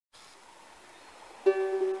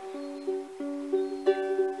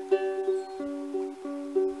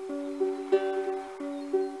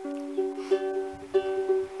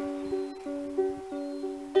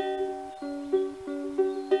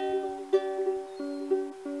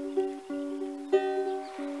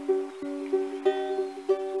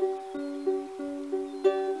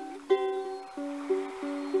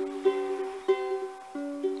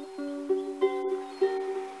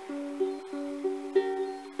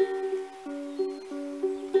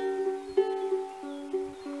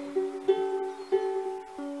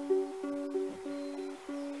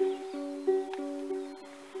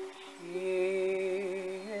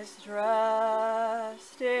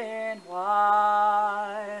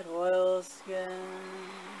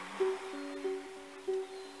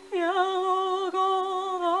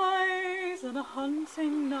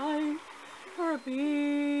hunting knife for a beak.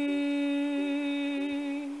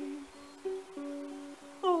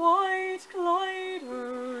 The white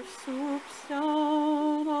glider swoops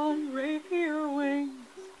down on rapier wings.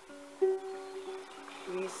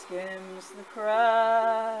 She skims the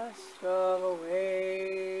crest of a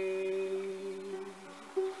wave.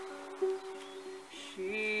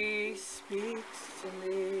 She speaks to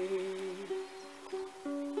me.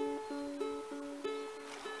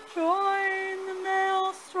 Join the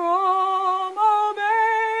maelstrom,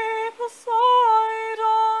 obey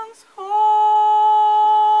Poseidon's call.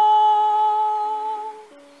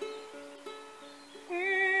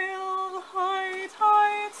 Feel the high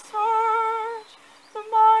tide surge, the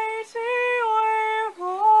mighty wave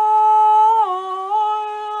roll.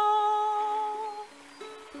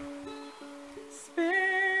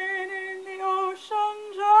 Spin in the ocean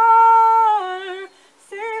gyre,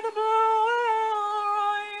 see the blue whale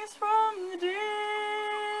rise from the deep.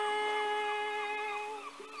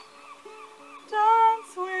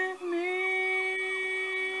 Dance with me,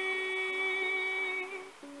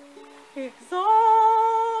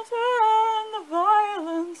 exult in the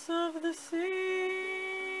violence of the sea.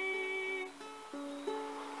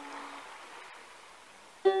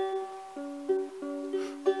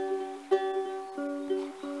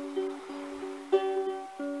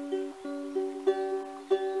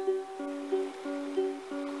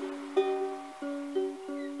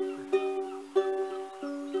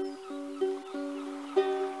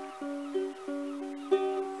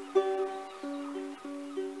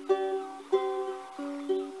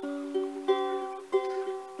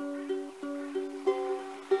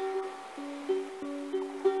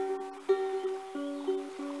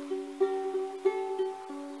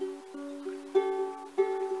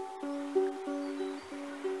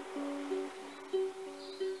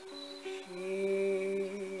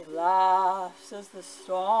 Laughs as the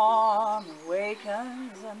storm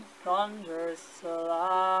awakens and thunders to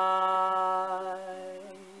life.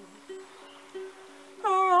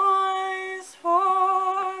 Her eyes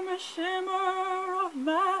form a shimmer of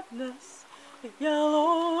madness, a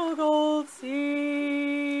yellow gold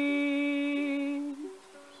sea.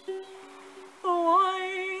 The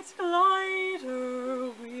white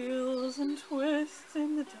glider wheels and twists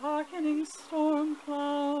in the darkening storm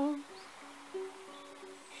clouds.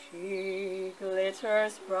 She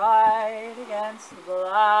glitters bright against the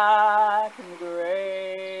black and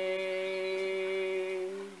gray.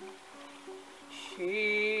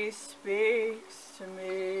 She speaks to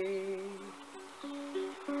me.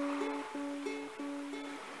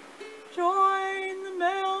 Join the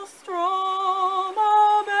maelstrom,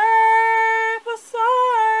 obey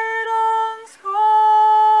Poseidon's call.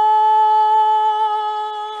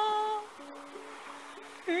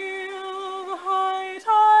 Feel the high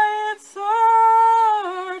tide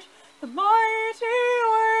surge, the mighty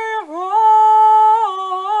wave roll.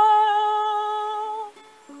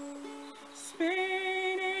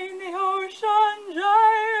 Spinning the ocean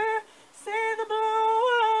gyre, see the blue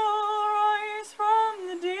whale rise from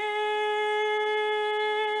the deep.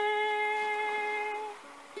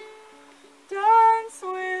 Dance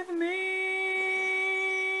with me,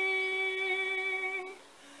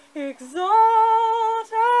 exalt